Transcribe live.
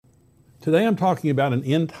Today I'm talking about an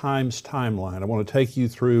end times timeline. I want to take you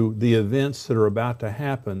through the events that are about to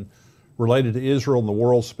happen related to Israel and the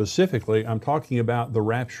world specifically. I'm talking about the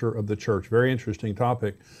rapture of the church. Very interesting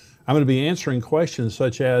topic. I'm going to be answering questions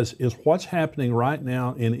such as, is what's happening right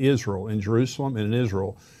now in Israel, in Jerusalem and in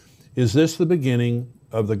Israel, is this the beginning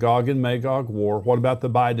of the Gog and Magog war? What about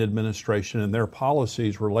the Biden administration and their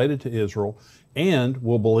policies related to Israel? And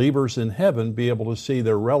will believers in heaven be able to see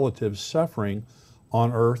their relatives suffering on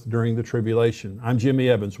earth during the tribulation? I'm Jimmy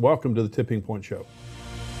Evans. Welcome to the Tipping Point Show.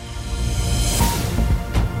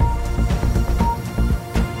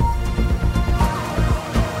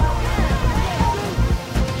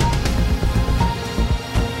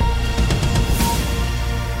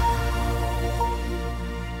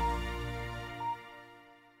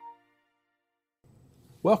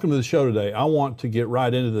 Welcome to the show today. I want to get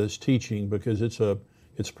right into this teaching because it's a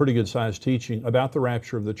pretty good sized teaching about the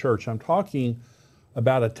rapture of the church. I'm talking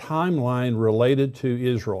about a timeline related to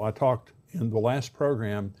Israel. I talked in the last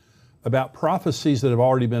program about prophecies that have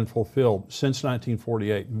already been fulfilled since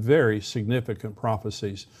 1948, very significant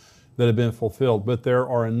prophecies that have been fulfilled. But there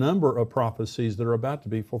are a number of prophecies that are about to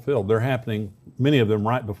be fulfilled. They're happening, many of them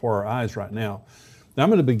right before our eyes right now. Now I'm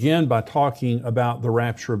going to begin by talking about the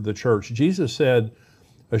rapture of the church. Jesus said,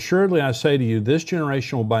 "Assuredly I say to you, this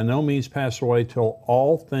generation will by no means pass away till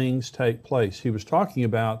all things take place." He was talking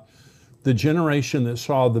about the generation that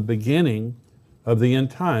saw the beginning of the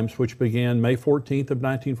end times, which began May 14th of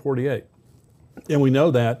 1948. And we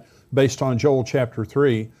know that based on Joel chapter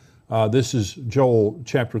 3. This is Joel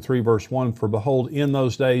chapter 3, verse 1. "For behold, in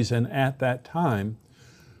those days and at that time,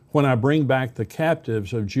 when I bring back the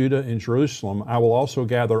captives of Judah and Jerusalem, I will also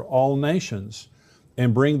gather all nations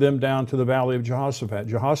and bring them down to the valley of Jehoshaphat."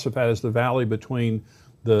 Jehoshaphat is the valley between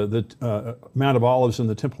the Mount of Olives and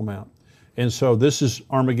the Temple Mount. And so this is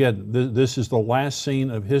Armageddon. This is the last scene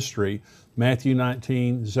of history. Matthew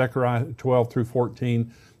 19, Zechariah 12 through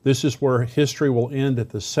 14. This is where history will end at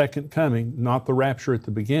the second coming, not the rapture at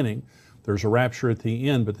the beginning. There's a rapture at the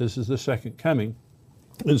end, but this is the second coming.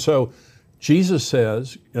 And so Jesus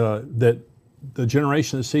says that the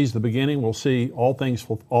generation that sees the beginning will see all things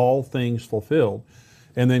fulfilled.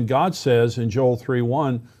 And then God says in Joel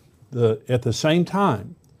 3:1, at the same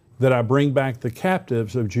time that I bring back the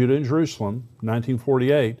captives of Judah and Jerusalem,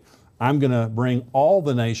 1948, I'm going to bring all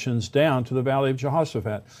the nations down to the valley of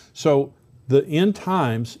Jehoshaphat. So the end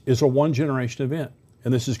times is a one generation event.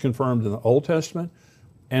 And this is confirmed in the Old Testament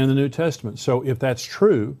and in the New Testament. So if that's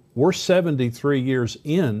true, we're 73 years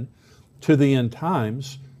in to the end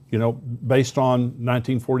times, based on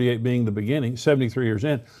 1948 being the beginning, 73 years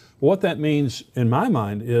in. What that means in my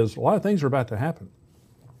mind is a lot of things are about to happen.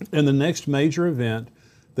 And the next major event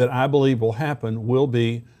that I believe will happen will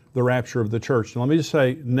be the rapture of the church. Now let me just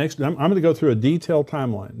say, I'm going to go through a detailed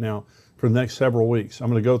timeline now for the next several weeks. I'm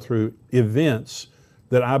going to go through events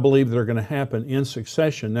that I believe that are going to happen in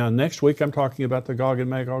succession. Now next week I'm talking about the Gog and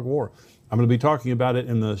Magog war. I'm going to be talking about it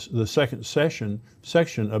in the second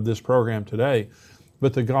section of this program today.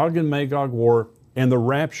 But the Gog and Magog war and the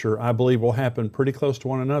rapture, I believe, will happen pretty close to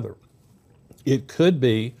one another. It could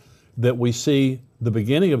be that we see the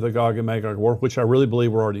beginning of the Gog and Magog war, which I really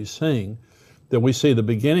believe we're already seeing, that we see the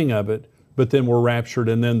beginning of it, but then we're raptured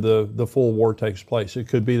and then the full war takes place. It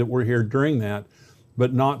could be that we're here during that,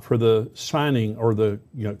 but not for the signing or the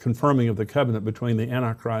confirming of the covenant between the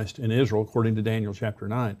Antichrist and Israel, according to Daniel chapter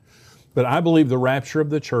 9. But I believe the rapture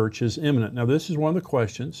of the church is imminent. Now this is one of the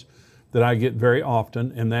questions that I get very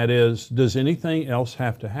often, and that is, does anything else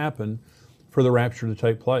have to happen for the rapture to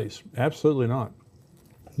take place? Absolutely not.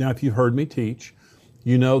 Now, if you've heard me teach,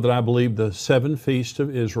 you know that I believe the 7 feasts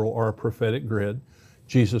of Israel are a prophetic grid.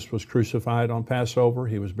 Jesus was crucified on Passover.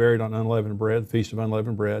 He was buried on unleavened bread, the Feast of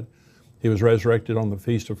Unleavened Bread. He was resurrected on the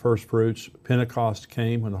Feast of First Fruits. Pentecost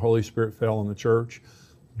came when the Holy Spirit fell on the church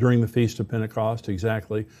during the Feast of Pentecost,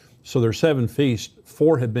 exactly. So there are 7 feasts,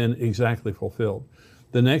 4 have been exactly fulfilled.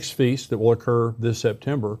 The next feast that will occur this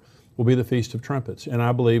September will be the Feast of Trumpets. And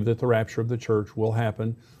I believe that the rapture of the church will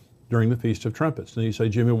happen during the Feast of Trumpets. And you say,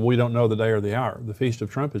 Jimmy, well, we don't know the day or the hour. The Feast of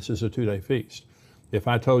Trumpets is a 2-day feast. If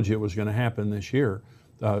I told you it was going to happen this year,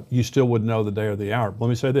 you still wouldn't know the day or the hour. Let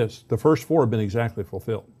me say this, the first 4 have been exactly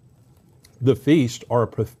fulfilled. The feasts are a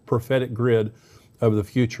prophetic grid of the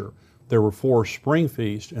future. There were 4 spring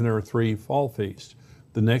feasts and there are 3 fall feasts.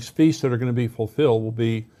 The next feasts that are going to be fulfilled will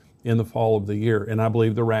be in the fall of the year. And I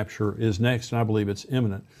believe the rapture is next, and I believe it's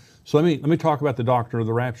imminent. So let me talk about the doctrine of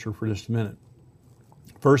the rapture for just a minute.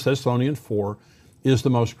 1 Thessalonians 4 is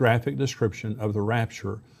the most graphic description of the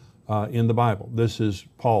rapture in the Bible. This is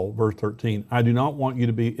Paul, verse 13. "I do not want you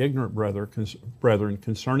to be ignorant, brethren,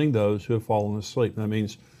 concerning those who have fallen asleep." That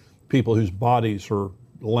means people whose bodies are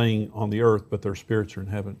laying on the earth, but their spirits are in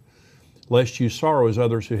heaven. Lest you sorrow as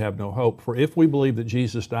others who have no hope. For if we believe that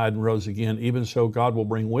Jesus died and rose again, even so God will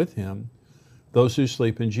bring with him those who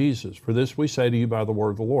sleep in Jesus. For this we say to you by the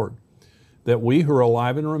word of the Lord, that we who are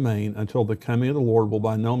alive and remain until the coming of the Lord will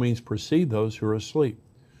by no means precede those who are asleep.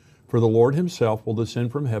 For the Lord himself will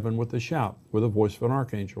descend from heaven with a shout, with the voice of an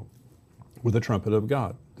archangel, with the trumpet of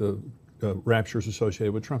God. The rapture is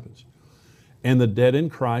associated with trumpets. And the dead in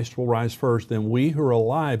Christ will rise first. Then we who are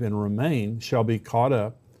alive and remain shall be caught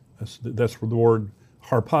up. That's the word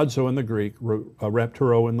harpazo in the Greek,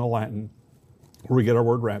 rapturo in the Latin, where we get our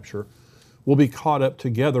word rapture. We'll be caught up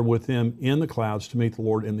together with them in the clouds to meet the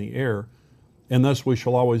Lord in the air. And thus we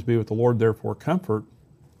shall always be with the Lord. Therefore comfort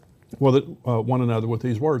one another with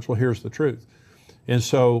these words. Well, here's the truth. And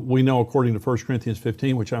so we know, according to 1 Corinthians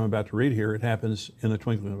 15, which I'm about to read here, it happens in the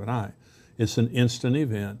twinkling of an eye. It's an instant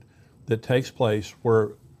event that takes place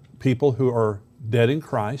where people who are dead in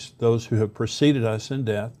Christ, those who have preceded us in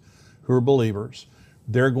death, who are believers,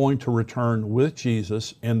 they're going to return with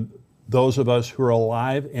Jesus, and those of us who are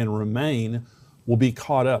alive and remain will be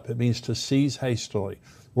caught up. It means to seize hastily.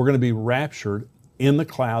 We're going to be raptured in the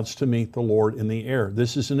clouds to meet the Lord in the air.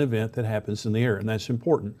 This is an event that happens in the air, and that's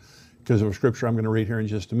important because of a scripture I'm going to read here in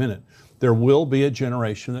just a minute. There will be a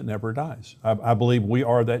generation that never dies. I believe we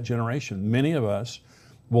are that generation. Many of us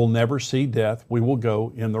will never see death. We will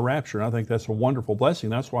go in the rapture. And I think that's a wonderful blessing.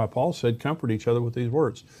 That's why Paul said, comfort each other with these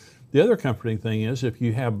words. The other comforting thing is if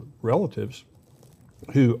you have relatives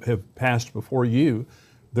who have passed before you,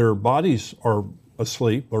 their bodies are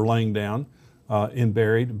asleep or laying down and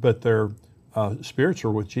buried, but their spirits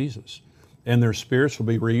are with Jesus. And their spirits will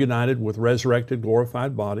be reunited with resurrected,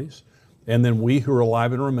 glorified bodies. And then we who are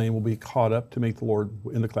alive and remain will be caught up to meet the Lord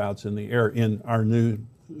in the clouds in the air in our new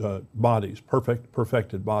bodies,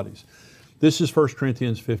 perfected bodies. This is 1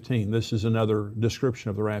 Corinthians 15. This is another description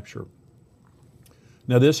of the rapture.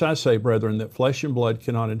 Now this I say, brethren, that flesh and blood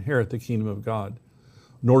cannot inherit the kingdom of God,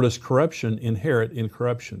 nor does corruption inherit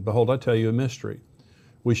incorruption. Behold, I tell you a mystery.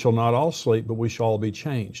 We shall not all sleep, but we shall all be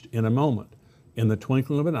changed in a moment, in the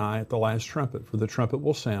twinkling of an eye at the last trumpet. For the trumpet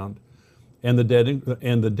will sound, and the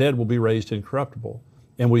dead will be raised incorruptible,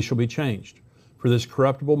 and we shall be changed. For this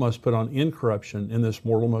corruptible must put on incorruption, and this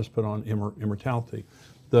mortal must put on immortality.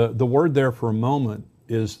 The word there for a moment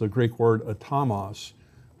is the Greek word atomos,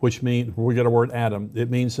 which means, we get a word atom. It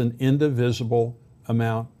means an indivisible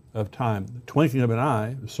amount of time. The twinkling of an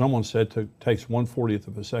eye, someone said, takes 1/40th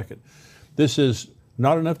of a second. This is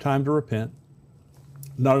not enough time to repent,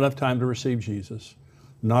 not enough time to receive Jesus,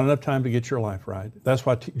 not enough time to get your life right. That's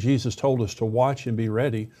why Jesus told us to watch and be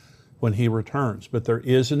ready when he returns. But there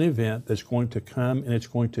is an event that's going to come, and it's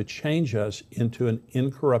going to change us into an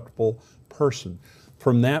incorruptible person.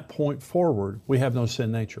 From that point forward, we have no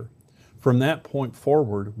sin nature. From that point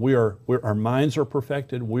forward, our minds are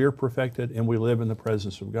perfected, we are perfected, and we live in the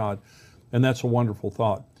presence of God. And that's a wonderful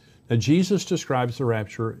thought. Now, Jesus describes the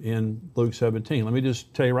rapture in Luke 17. Let me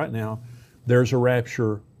just tell you right now, there's a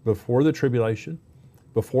rapture before the tribulation,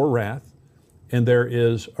 before wrath, and there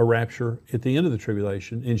is a rapture at the end of the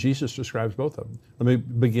tribulation, and Jesus describes both of them. Let me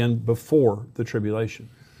begin before the tribulation.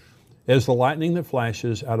 As the lightning that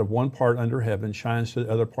flashes out of one part under heaven shines to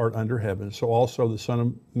the other part under heaven, so also the Son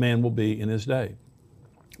of Man will be in his day.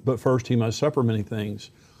 But first he must suffer many things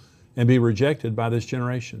and be rejected by this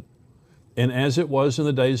generation. And as it was in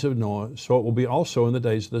the days of Noah, so it will be also in the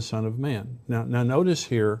days of the Son of Man. Now notice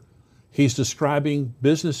here, he's describing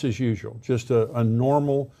business as usual, just a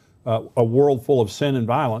normal, a world full of sin and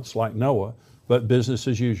violence like Noah, but business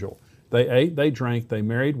as usual. They ate, they drank, they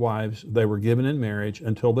married wives, they were given in marriage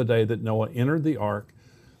until the day that Noah entered the ark,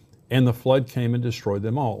 and the flood came and destroyed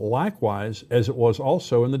them all. Likewise, as it was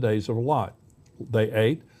also in the days of Lot. They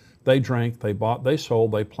ate, they drank, they bought, they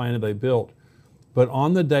sold, they planted, they built. But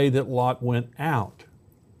on the day that Lot went out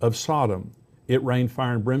of Sodom, it rained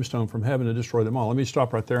fire and brimstone from heaven to destroy them all. Let me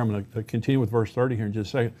stop right there. I'm going to continue with verse 30 here in just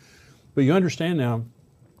a second. But you understand now,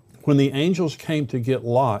 when the angels came to get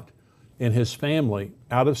Lot and his family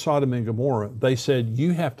out of Sodom and Gomorrah, they said,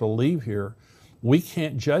 you have to leave here. We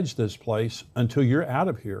can't judge this place until you're out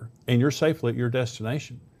of here and you're safely at your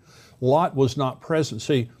destination. Lot was not present.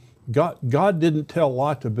 See, God didn't tell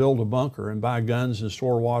Lot to build a bunker and buy guns and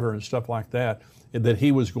store water and stuff like that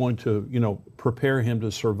he was going to, prepare him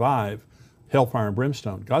to survive hellfire and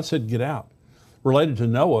brimstone. God said, get out. Related to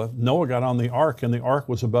Noah, Noah got on the ark, and the ark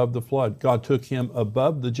was above the flood. God took him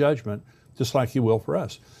above the judgment, just like he will for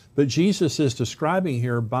us. But Jesus is describing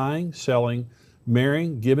here buying, selling,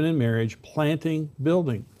 marrying, giving in marriage, planting,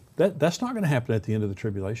 building. That's not going to happen at the end of the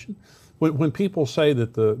tribulation. When people say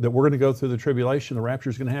that that we're going to go through the tribulation, the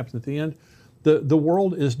rapture is going to happen at the end, the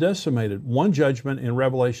world is decimated. One judgment in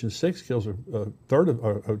Revelation 6 kills a third of,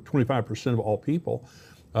 25% of all people.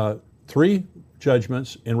 3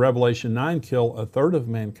 judgments in Revelation 9 kill a third of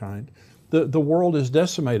mankind. The world is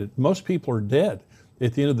decimated. Most people are dead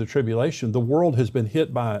at the end of the tribulation. The world has been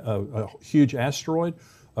hit by a huge asteroid,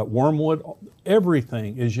 wormwood.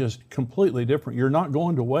 Everything is just completely different. You're not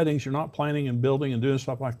going to weddings. You're not planning and building and doing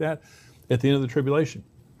stuff like that at the end of the tribulation.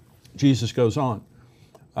 Jesus goes on.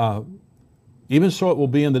 Even so it will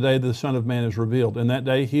be in the day that the Son of Man is revealed. In that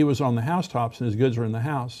day he was on the housetops and his goods are in the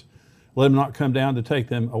house. Let him not come down to take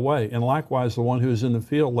them away. And likewise the one who is in the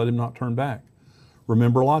field, let him not turn back.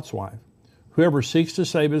 Remember Lot's wife. Whoever seeks to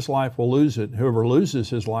save his life will lose it. Whoever loses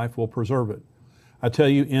his life will preserve it. I tell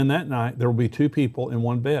you, in that night there will be 2 people in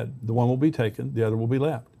one bed. The one will be taken, the other will be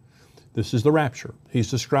left. This is the rapture. He's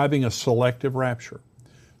describing a selective rapture.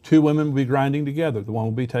 2 women will be grinding together. The one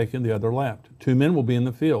will be taken, the other left. 2 men will be in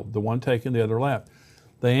the field. The one taken, the other left.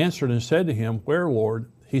 They answered and said to him, Where,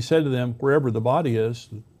 Lord? He said to them, Wherever the body is,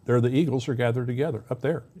 there the eagles are gathered together, up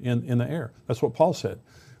there in the air. That's what Paul said.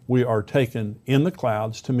 We are taken in the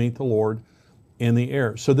clouds to meet the Lord in the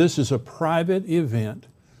air. So this is a private event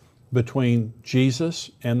between Jesus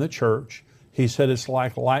and the church. He said it's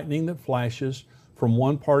like lightning that flashes from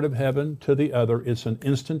one part of heaven to the other. It's an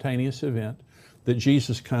instantaneous event that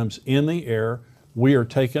Jesus comes in the air, we are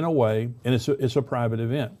taken away, and it's a private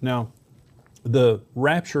event. Now, the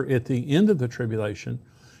rapture at the end of the tribulation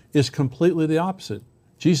is completely the opposite.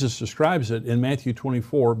 Jesus describes it in Matthew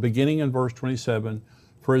 24, beginning in verse 27,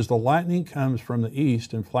 For as the lightning comes from the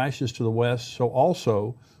east and flashes to the west, so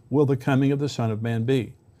also will the coming of the Son of Man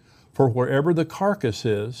be. For wherever the carcass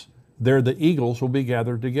is, there the eagles will be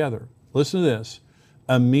gathered together. Listen to this.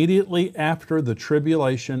 Immediately after the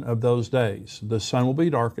tribulation of those days, the sun will be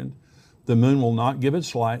darkened, the moon will not give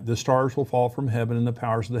its light, the stars will fall from heaven, and the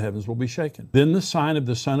powers of the heavens will be shaken. Then the sign of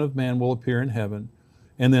the Son of Man will appear in heaven,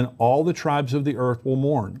 and then all the tribes of the earth will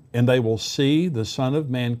mourn, and they will see the Son of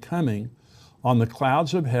Man coming on the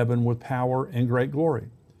clouds of heaven with power and great glory.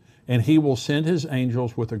 And he will send his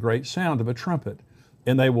angels with a great sound of a trumpet,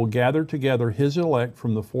 and they will gather together his elect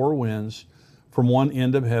from the 4 winds, from one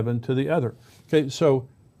end of heaven to the other. Okay, so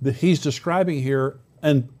he's describing here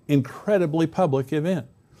an incredibly public event.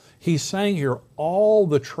 He's saying here all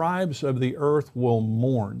the tribes of the earth will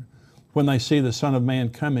mourn when they see the Son of Man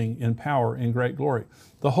coming in power and great glory.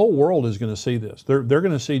 The whole world is going to see this. They're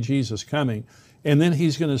going to see Jesus coming, and then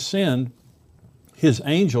he's going to send his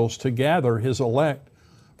angels to gather his elect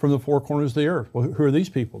from the 4 corners of the earth. Well, who are these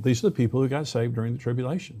people? These are the people who got saved during the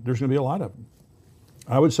tribulation. There's going to be a lot of them.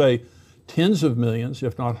 I would say tens of millions,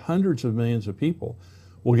 if not hundreds of millions of people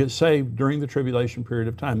will get saved during the tribulation period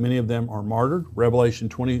of time. Many of them are martyred. Revelation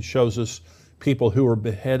 20 shows us people who are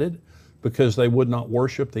beheaded because they would not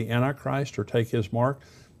worship the Antichrist or take his mark.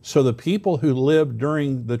 So the people who live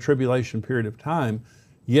during the tribulation period of time,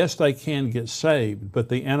 yes, they can get saved, but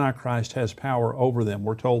the Antichrist has power over them.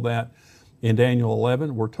 We're told that in Daniel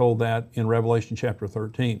 11. We're told that in Revelation chapter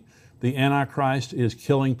 13. The Antichrist is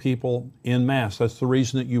killing people en masse. That's the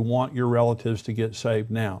reason that you want your relatives to get saved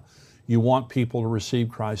now. You want people to receive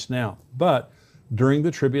Christ now. But during the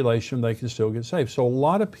tribulation, they can still get saved. So a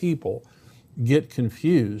lot of people get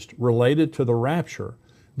confused related to the rapture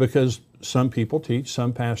because some people teach,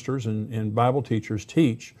 some pastors and Bible teachers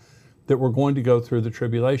teach that we're going to go through the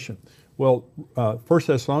tribulation. Well, 1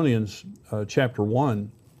 Thessalonians chapter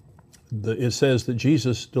 1, it says that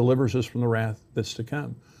Jesus delivers us from the wrath that's to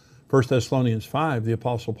come. 1 Thessalonians 5, the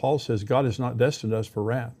Apostle Paul says, God has not destined us for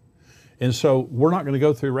wrath. And so we're not going to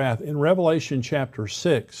go through wrath. In Revelation chapter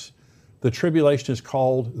 6, the tribulation is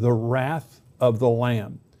called the wrath of the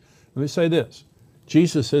Lamb. Let me say this.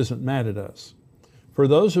 Jesus isn't mad at us. For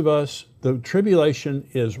those of us, the tribulation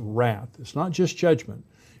is wrath. It's not just judgment.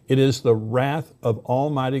 It is the wrath of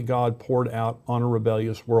Almighty God poured out on a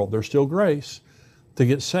rebellious world. There's still grace to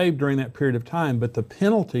get saved during that period of time, but the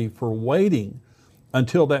penalty for waiting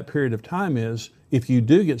until that period of time is, if you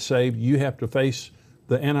do get saved, you have to face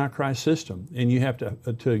the Antichrist system, and you have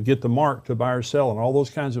to get the mark to buy or sell and all those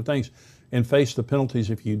kinds of things and face the penalties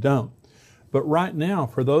if you don't. But right now,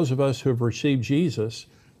 for those of us who have received Jesus,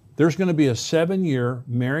 there's going to be a 7-year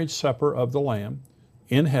marriage supper of the Lamb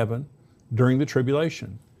in heaven during the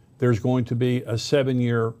tribulation. There's going to be a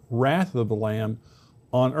 7-year wrath of the Lamb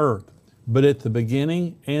on earth. But at the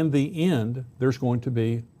beginning and the end, there's going to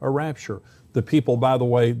be a rapture. The people, by the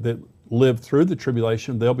way, that live through the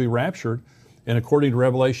tribulation, they'll be raptured. And according to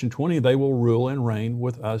Revelation 20, they will rule and reign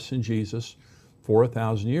with us and Jesus for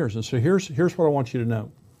 1,000 years. And so here's what I want you to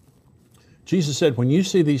know. Jesus said, when you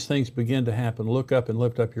see these things begin to happen, look up and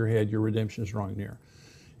lift up your head, your redemption is drawing near.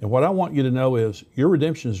 And what I want you to know is your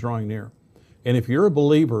redemption is drawing near. And if you're a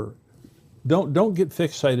believer, don't get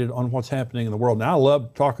fixated on what's happening in the world. Now, I love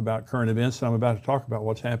to talk about current events, and I'm about to talk about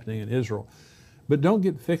what's happening in Israel. But don't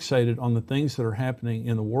get fixated on the things that are happening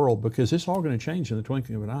in the world, because it's all going to change in the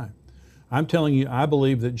twinkling of an eye. I'm telling you, I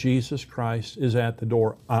believe that Jesus Christ is at the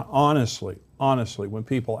door. Honestly, when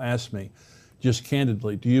people ask me, just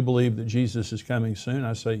candidly, do you believe that Jesus is coming soon?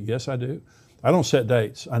 I say, yes, I do. I don't set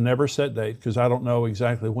dates. I never set dates because I don't know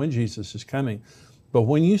exactly when Jesus is coming. But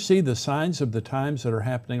when you see the signs of the times that are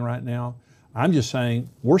happening right now, I'm just saying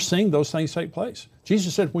we're seeing those things take place.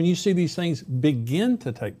 Jesus said, when you see these things begin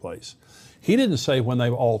to take place. He didn't say when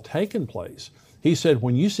they've all taken place. He said,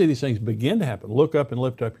 when you see these things begin to happen, look up and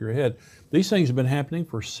lift up your head. These things have been happening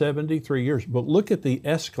for 73 years. But look at the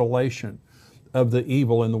escalation of the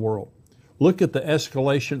evil in the world. Look at the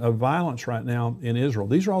escalation of violence right now in Israel.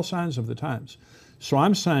 These are all signs of the times. So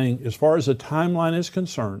I'm saying, as far as the timeline is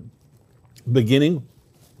concerned, beginning,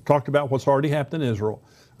 talked about what's already happened in Israel,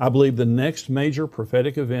 I believe the next major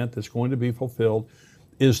prophetic event that's going to be fulfilled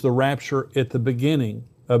is the rapture at the beginning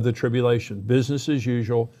of the tribulation. Business as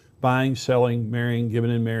usual, buying, selling, marrying, giving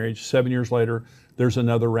in marriage. 7 years later, there's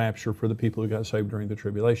another rapture for the people who got saved during the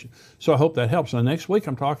tribulation. So I hope that helps. Now, next week,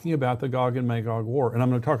 I'm talking about the Gog and Magog war, and I'm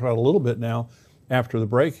going to talk about it a little bit now after the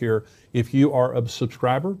break here. If you are a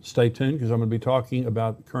subscriber, stay tuned, because I'm going to be talking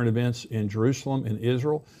about current events in Jerusalem and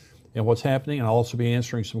Israel and what's happening, and I'll also be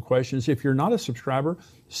answering some questions. If you're not a subscriber,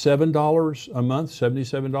 $7 a month,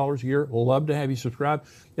 $77 a year, love to have you subscribe.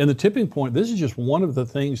 And the tipping point, this is just one of the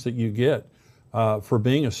things that you get for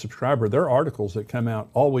being a subscriber. There are articles that come out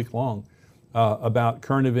all week long about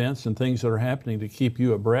current events and things that are happening to keep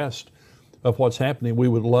you abreast of what's happening. We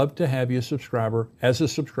would love to have you a subscriber. As a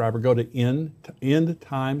subscriber, go to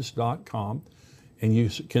endtimes.com and you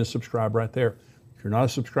can subscribe right there. If you're not a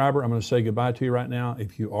subscriber, I'm going to say goodbye to you right now.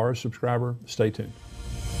 If you are a subscriber, stay tuned.